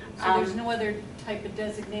 So there's no other type of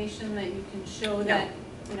designation that you can show that,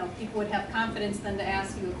 you know, people would have confidence then to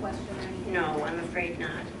ask you a question or anything? No, I'm afraid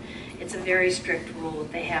not. It's a very strict rule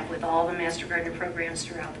that they have with all the Master Gardener programs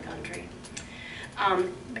throughout the country.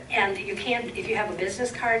 And you can't, if you have a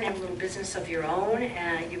business card and have a little business of your own,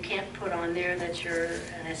 you can't put on there that you're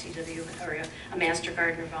an SEW or a Master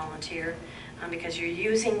Gardener volunteer, because you're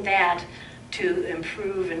using that to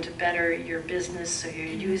improve and to better your business, so you're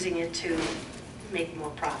using it to make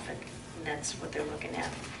more profit. And that's what they're looking at.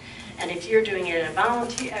 And if you're doing it at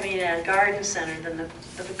a garden center, then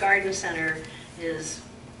the garden center is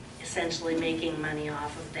essentially making money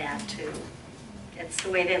off of that too. It's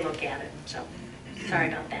the way they look at it, so sorry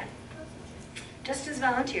about that. Just as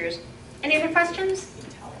volunteers. Any other questions?